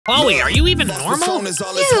Chloe, are you even normal?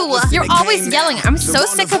 Ew, you're always yelling. I'm so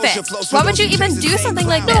sick of it. Why would you even do something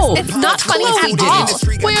like this? It's not funny at all.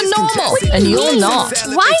 We're normal, and you're not.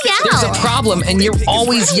 Why yell? There's a problem, and you're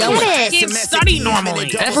always yelling. I can't study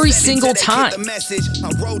normally. Every single time.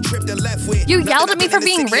 You yelled at me for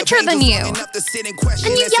being richer than you. And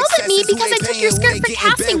you yelled at me because I took your skirt for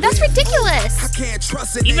casting. That's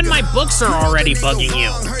ridiculous. Even my books are already bugging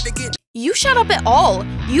you. You shut up at all.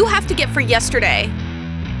 You have to get for yesterday.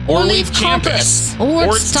 Or leave campus.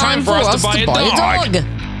 Or it's time for us to buy a dog.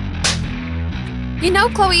 You know,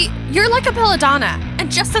 Chloe, you're like a belladonna,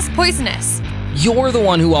 and just as poisonous. You're the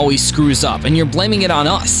one who always screws up, and you're blaming it on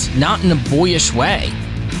us, not in a boyish way.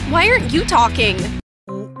 Why aren't you talking?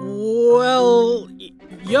 Well,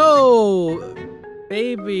 yo,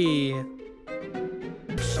 baby.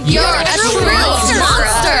 You're a true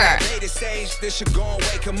monster!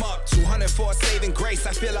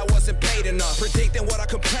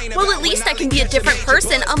 Well, at least I can be a different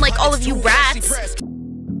person, unlike all of you rats.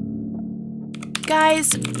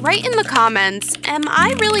 Guys, write in the comments, am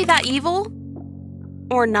I really that evil?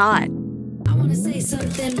 Or not? I wanna say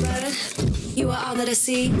something, but you are all that I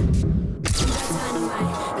see.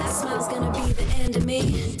 That smile's gonna be the end of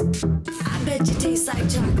me. I bet you taste like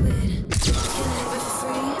chocolate. Can I have it for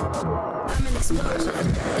free? I'm an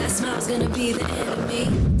explosion. That smile's gonna be the end of me.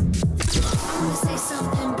 I wanna say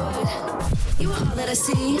something, but you are all that I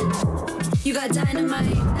see. You got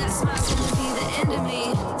dynamite. That smile's gonna be the end of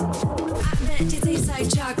me. I bet you taste like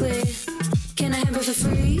chocolate. Can I have it for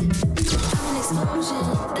free? I'm an explosion.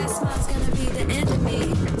 That smile's gonna be the end of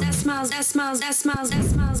me. That smile's gonna be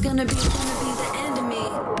the end of me.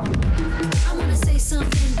 I wanna say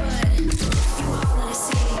something, but you are all that I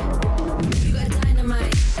see. You got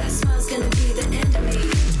dynamite. That smile's gonna be the end of me.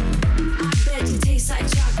 I bet you taste like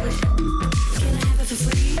chocolate. Can I have it for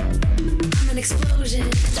free? I'm an explosion.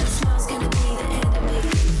 That smile's gonna be the end of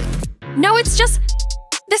me. No, it's just...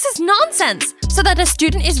 This is nonsense! So that a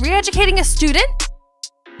student is re-educating a student?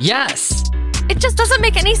 Yes. It just doesn't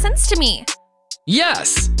make any sense to me.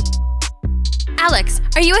 Yes. Alex,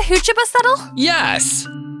 are you a hoochie settle? Yes.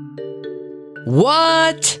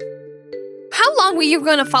 What? How long were you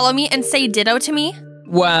going to follow me and say ditto to me?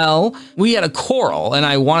 Well, we had a quarrel, and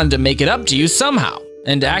I wanted to make it up to you somehow.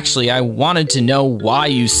 And actually, I wanted to know why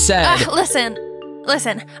you said... Listen,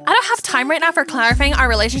 I don't have time right now for clarifying our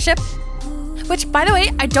relationship. Which, by the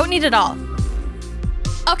way, I don't need at all.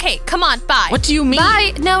 Okay, come on, bye. What do you mean?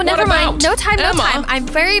 Bye. No, never mind. No time, Emma? no time. I'm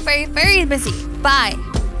very, very, very busy. Bye.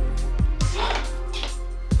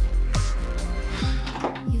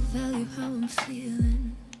 You value how I'm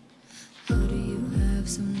feeling. How do you have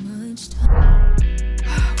so much time?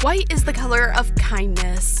 White is the color of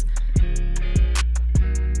kindness.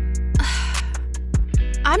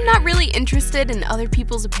 I'm not really interested in other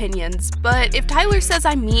people's opinions, but if Tayler says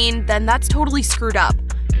I'm mean, then that's totally screwed up.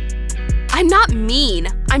 I'm not mean,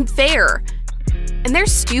 I'm fair. And they're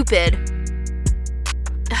stupid.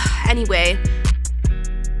 Anyway,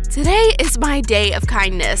 today is my day of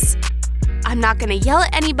kindness. I'm not gonna yell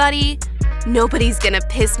at anybody. Nobody's gonna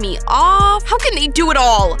piss me off. How can they do it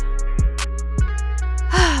all?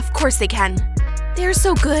 Of course they can. They're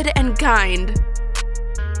so good and kind.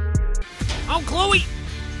 Oh, Chloe!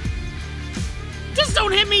 Just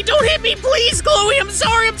don't hit me! Don't hit me, please, Chloe! I'm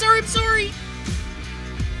sorry!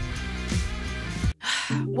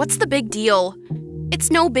 What's the big deal?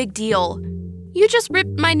 It's no big deal. You just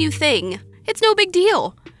ripped my new thing. It's no big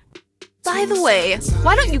deal. By the way,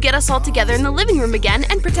 why don't you get us all together in the living room again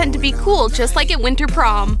and pretend to be cool just like at winter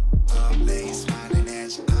prom?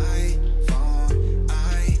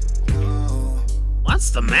 What's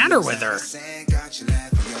the matter with her?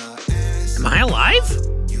 Am I alive?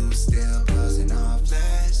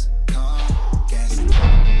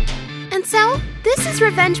 And so, this is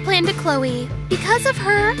revenge plan to Chloe. Because of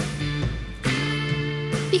her...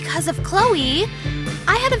 Because of Chloe,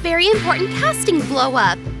 I had a very important casting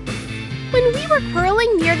blow-up. When we were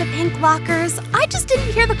quarreling near the pink lockers, I just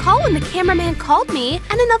didn't hear the call when the cameraman called me,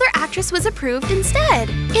 and another actress was approved instead.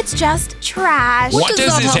 It's just trash. What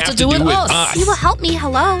does this have to do with us? You will help me,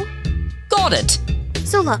 hello? Got it.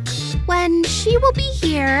 So look, when she will be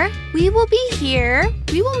here, we will be here,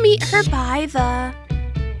 we will meet her by the...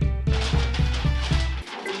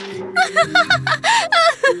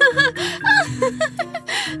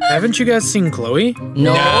 Haven't you guys seen Chloe?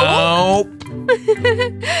 No.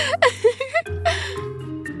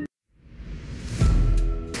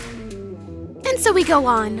 And so we go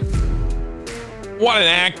on. What an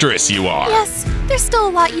actress you are! Yes, there's still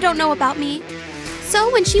a lot you don't know about me.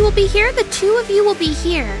 So when she will be here, the two of you will be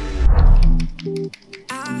here.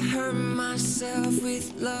 I hurt myself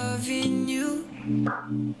with love. loving you.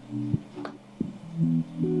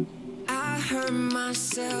 I hurt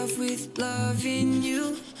myself with loving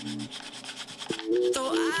you.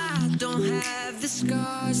 Though I don't have the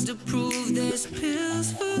scars to prove there's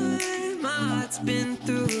pills for what my heart's been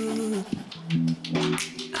through.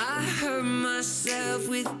 I hurt myself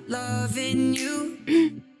with loving you.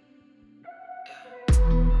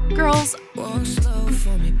 Girls, Walk slow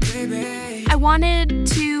for me, baby. I wanted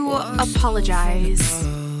to apologize.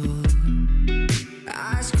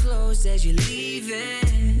 Eyes closed as you're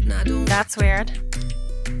leaving. I don't. That's weird.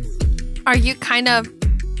 Are you kind of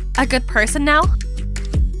a good person now?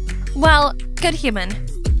 Well, good human.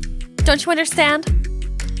 Don't you understand?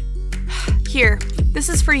 Here, this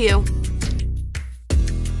is for you.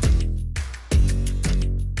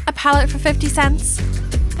 A palette for 50 cents?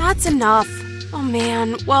 That's enough. Oh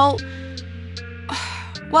man, well,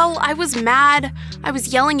 I was mad. I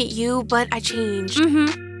was yelling at you, but I changed.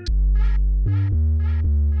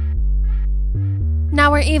 Now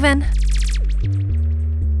we're even.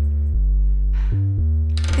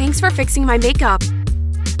 Thanks for fixing my makeup.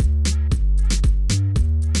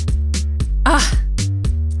 Ugh.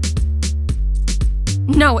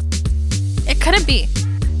 No, it couldn't be.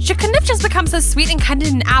 She couldn't have just become so sweet and kind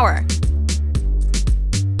in an hour.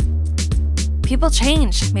 People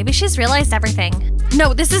change. Maybe she's realized everything.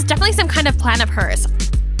 No, this is definitely some kind of plan of hers.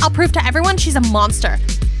 I'll prove to everyone she's a monster.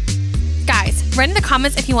 Guys, write in the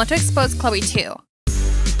comments if you want to expose Chloe too.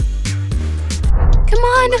 Come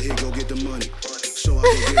on.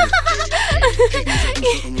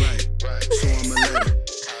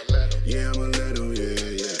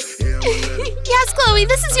 Yes, Chloe,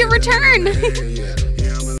 this is your return.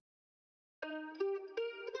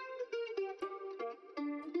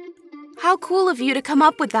 How cool of you to come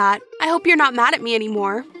up with that. I hope you're not mad at me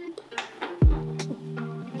anymore.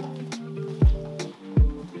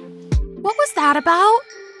 What was that about?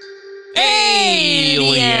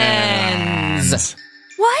 Aliens!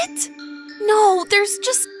 What? No, there's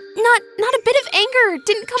just not a bit of anger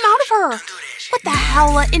didn't come out of her. What the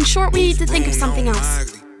hell? In short, we need to think of something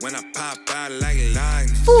else.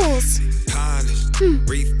 Fools.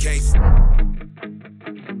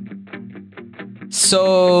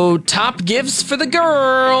 So, top gifts for the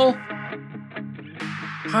girl.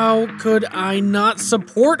 How could I not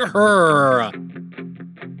support her?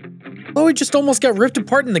 Chloe just almost got ripped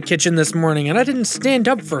apart in the kitchen this morning, and I didn't stand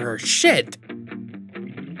up for her. Shit.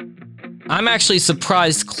 I'm actually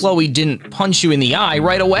surprised Chloe didn't punch you in the eye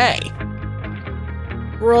right away.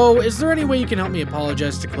 Bro, is there any way you can help me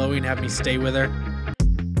apologize to Chloe and have me stay with her?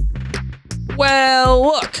 Well,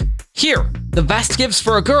 look. Here, the best gifts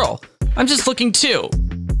for a girl. I'm just looking too.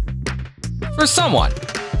 For someone.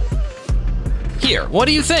 Here, what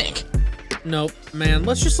do you think? Nope, man,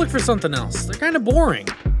 let's just look for something else. They're kind of boring.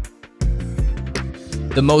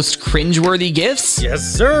 The most cringeworthy gifts? Yes,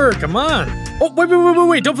 sir, come on. Oh,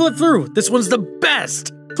 wait, don't flip through. This one's the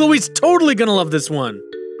best. Chloe's totally gonna love this one.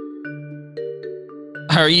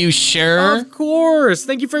 Are you sure? Of course,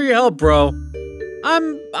 thank you for your help, bro.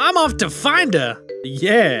 I'm off to find her.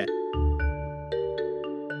 Yeah.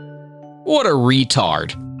 What a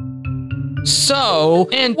retard. So,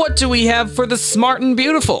 and what do we have for the smart and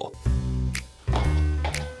beautiful?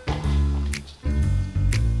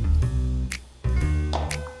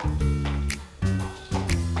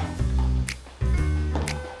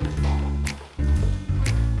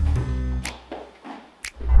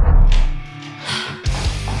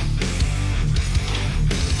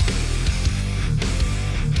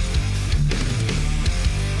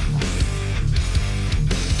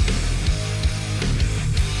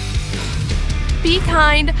 Be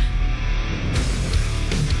kind.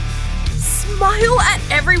 Smile at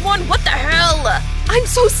everyone? What the hell? I'm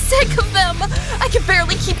so sick of them. I can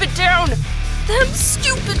barely keep it down. Them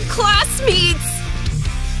stupid classmates.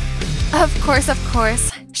 Of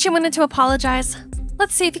course. She wanted to apologize.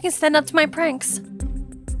 Let's see if you can stand up to my pranks.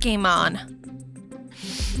 Game on.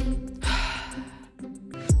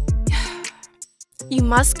 You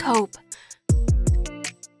must cope.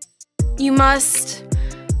 You must...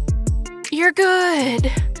 You're good.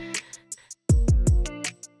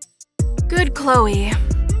 Good, Chloe.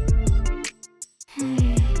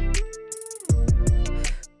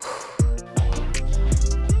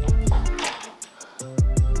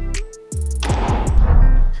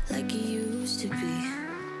 Like you used to be.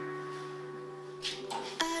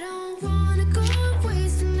 I don't wanna go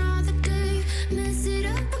waste another day. Mess it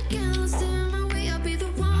up again, stand my way. I'll be the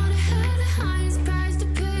one to have the highest price to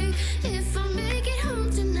pay. If I make it home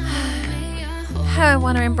tonight, may I hold How I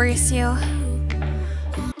want to embrace you.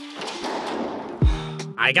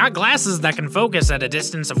 I got glasses that can focus at a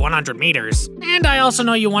distance of 100 meters. And I also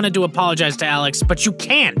know you wanted to apologize to Alex, but you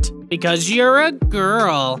can't, because you're a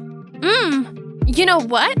girl. You know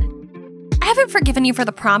what? I haven't forgiven you for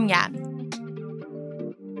the prom yet.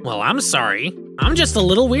 Well, I'm sorry. I'm just a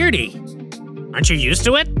little weirdy. Aren't you used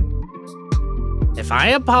to it? If I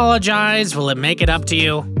apologize, will it make it up to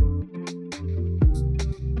you?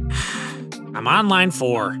 I'm on line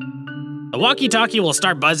 4. The walkie-talkie will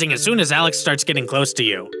start buzzing as soon as Alex starts getting close to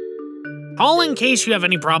you. Call in case you have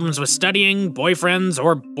any problems with studying, boyfriends,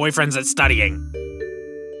 or boyfriends at studying.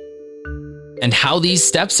 And how these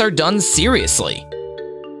steps are done seriously.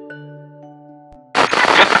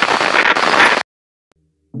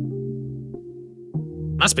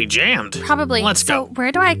 Must be jammed. Probably. Let's So go.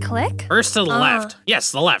 where do I click? First to the left.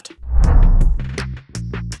 Yes, the left.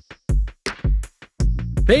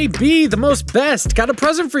 Baby, the most best. Got a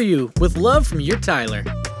present for you. With love from your Tayler.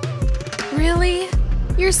 Really?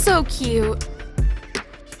 You're so cute.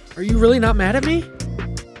 Are you really not mad at me?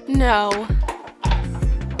 No.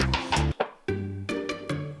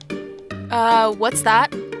 What's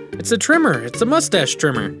that? It's a trimmer. It's a mustache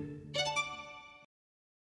trimmer.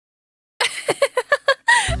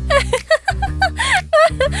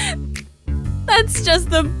 That's just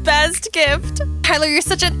the best gift. Tyler, you're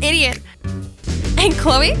such an idiot. And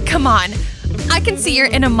Chloe, come on. I can see your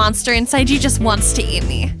inner monster inside you just wants to eat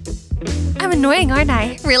me. I'm annoying, aren't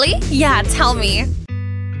I? Really? Yeah, tell me.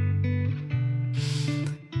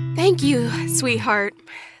 Thank you, sweetheart.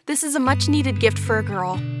 This is a much-needed gift for a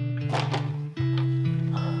girl.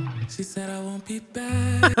 She said I won't be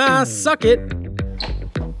back. Suck it.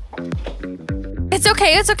 It's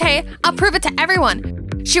okay, it's okay. I'll prove it to everyone.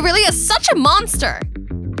 She really is such a monster.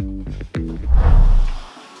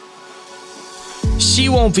 She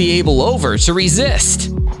won't be able over to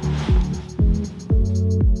resist.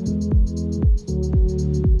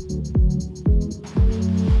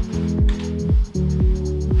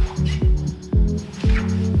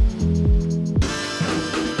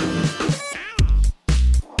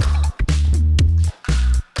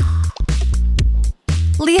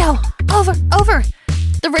 Leo, over.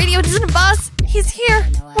 The radio doesn't buzz. He's here.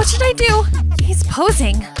 What should I do? He's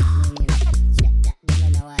posing.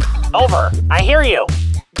 Over. I hear you.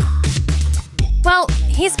 Well,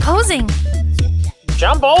 he's posing.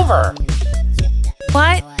 Jump over.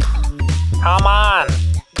 What? Come on.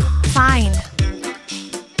 Fine.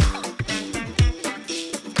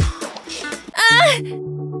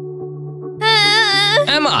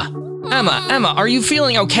 Emma, are you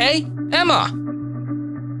feeling okay? Emma!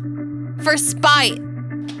 For spite.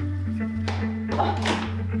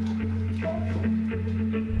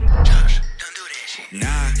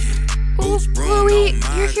 Oh, Chloe,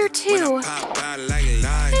 you're here too.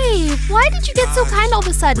 Hey, why did you get so kind all of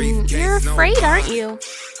a sudden? You're afraid, aren't you?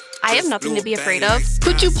 I have nothing to be afraid of.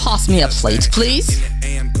 Could you pass me a plate, please?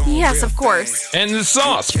 Yes, of course. And the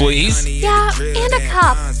sauce, please. Yeah, and a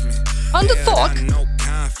cup. And a fork?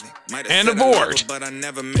 And a board. And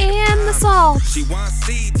the salt.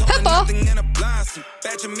 Pepper?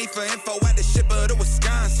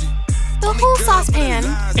 The whole saucepan.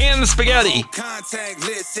 And the spaghetti.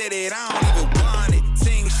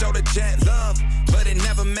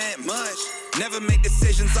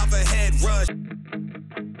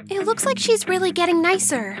 It looks like she's really getting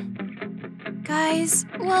nicer. Guys,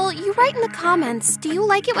 well, you write in the comments, do you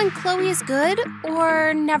like it when Chloe is good,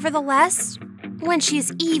 or nevertheless, when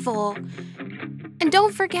she's evil? And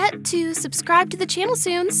don't forget to subscribe to the channel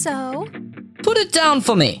soon, so... Put it down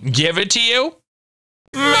for me. Give it to you.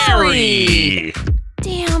 Mary!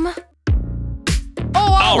 Damn.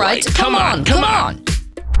 Oh, all right. Come on.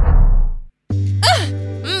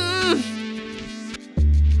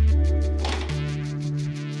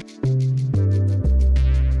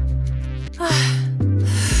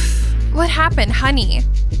 What happened, honey?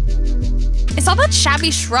 It's all that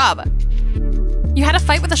shabby shrub. You had a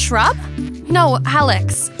fight with a shrub? No,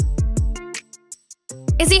 Alex.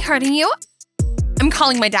 Is he hurting you? I'm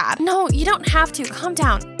calling my dad. No, you don't have to. Calm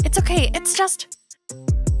down. It's okay. It's just...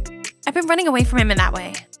 I've been running away from him in that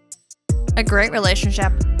way. A great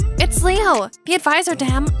relationship. It's Leo. The advisor to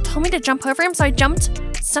him told me to jump over him, so I jumped.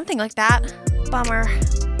 Something like that. Bummer.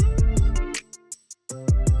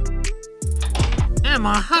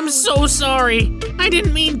 Emma, I'm so sorry. I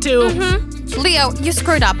didn't mean to. Leo, you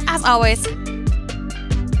screwed up, as always.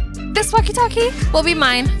 This walkie-talkie will be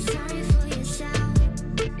mine.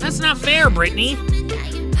 That's not fair, Brittany.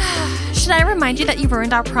 Should I remind you that you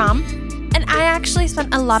ruined our prom? And I actually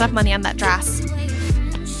spent a lot of money on that dress.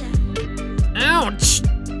 Ouch.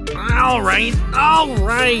 All right,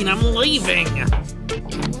 I'm leaving.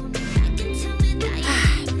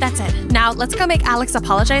 That's it. Now let's go make Alex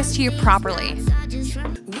apologize to you properly.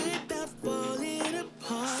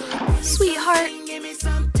 Sweetheart,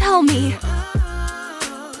 tell me.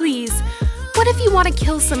 Please, what if you want to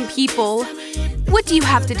kill some people? What do you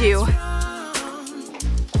have to do?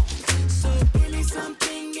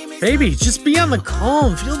 Baby, just be on the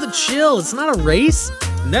calm, feel the chill. It's not a race.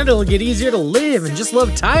 And then it'll get easier to live and just love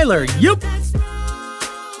Tayler. Yup!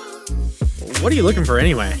 What are you looking for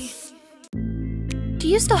anyway? Do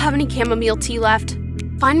you still have any chamomile tea left?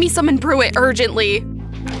 Find me some and brew it urgently.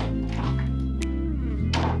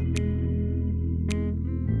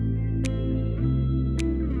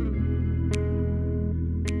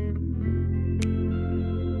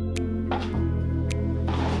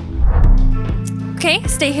 Okay,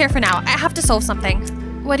 stay here for now. I have to solve something.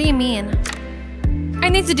 What do you mean? I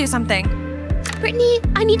need to do something. Brittany,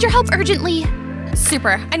 I need your help urgently.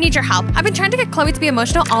 Super, I need your help. I've been trying to get Chloe to be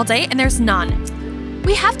emotional all day and there's none.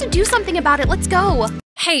 We have to do something about it. Let's go.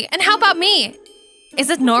 Hey, and how about me? Is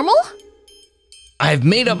it normal? I've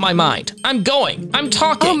made up my mind. I'm going. I'm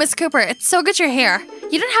talking. Oh, Miss Cooper, it's so good you're here.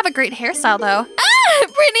 You don't have a great hairstyle though. Ah,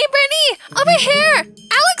 Brittany, over here.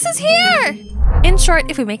 Alex is here. In short,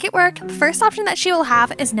 if we make it work, the first option that she will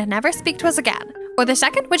have is to never speak to us again. Or the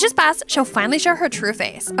second, which is best, she'll finally show her true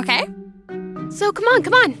face, okay? So come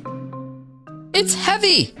on. It's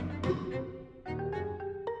heavy.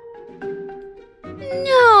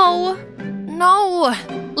 No. No.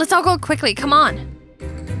 Let's all go quickly, come on.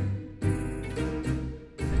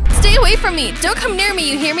 Stay away from me. Don't come near me,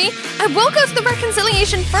 you hear me? I won't go to the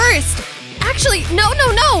reconciliation first. Actually, no.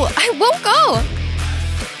 I won't go.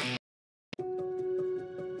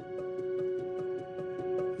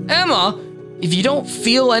 Emma, if you don't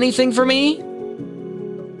feel anything for me,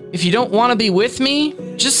 if you don't want to be with me,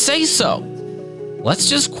 just say so. Let's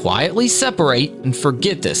just quietly separate and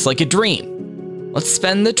forget this like a dream. Let's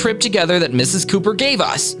spend the trip together that Mrs. Cooper gave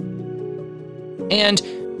us. And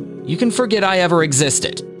you can forget I ever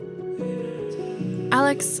existed.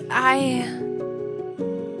 Alex, I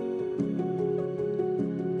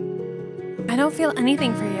don't feel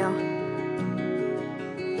anything for you.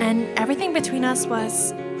 And everything between us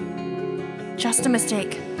was just a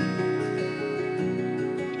mistake.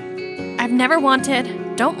 I've never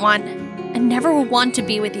wanted, don't want, and never will want to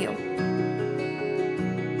be with you.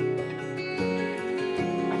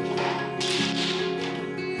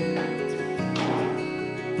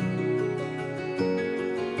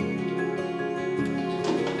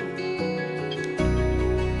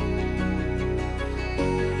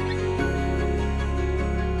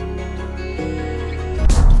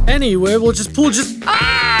 Anyway, we'll just pull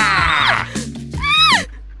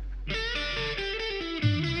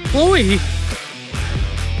Chloe!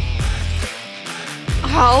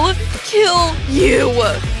 I'll kill you.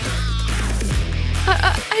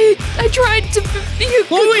 I tried to be a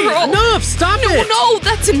Chloe, good girl. enough! Stop it! No,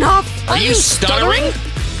 that's enough. Are you stuttering?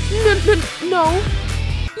 No.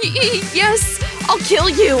 Yes, I'll kill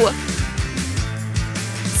you.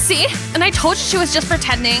 See? And I told you she was just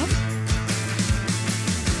pretending.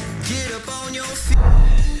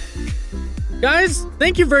 Guys,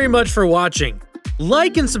 thank you very much for watching.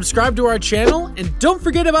 Like and subscribe to our channel, and don't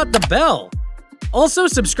forget about the bell. Also,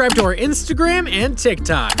 subscribe to our Instagram and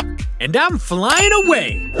TikTok. And I'm flying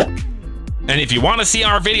away! And if you want to see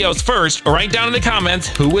our videos first, write down in the comments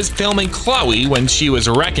who was filming Chloe when she was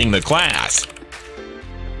wrecking the class.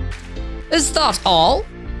 Is that all?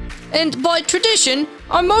 And by tradition,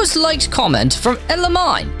 our most liked comment from Ella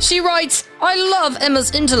Mine. She writes, I love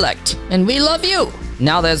Emma's intellect, and we love you.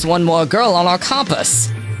 Now there's one more girl on our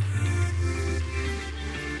campus.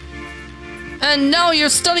 And now you're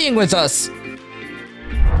studying with us.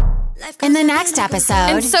 In the next episode.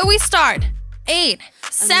 And so we start. 8,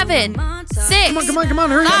 7, 6. Come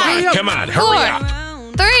on, hurry up. Come on, hurry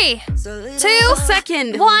up. 3, 2,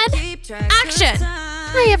 Second. 1, action.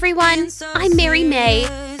 Hi everyone, I'm Mary May.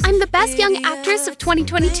 I'm the best young actress of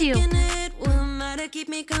 2022.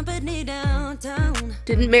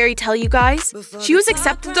 Didn't Mary tell you guys? She was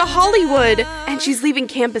accepted to Hollywood, and she's leaving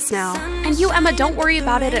campus now. And you, Emma, don't worry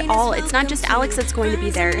about it at all. It's not just Alex that's going to be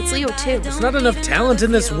there, it's Leo too. There's not enough talent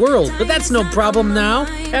in this world, but that's no problem now.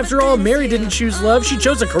 After all, Mary didn't choose love, she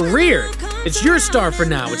chose a career. It's your star for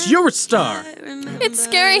now, it's your star. It's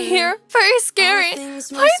scary here. Very scary.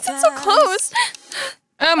 Why is it so close?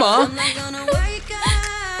 Emma?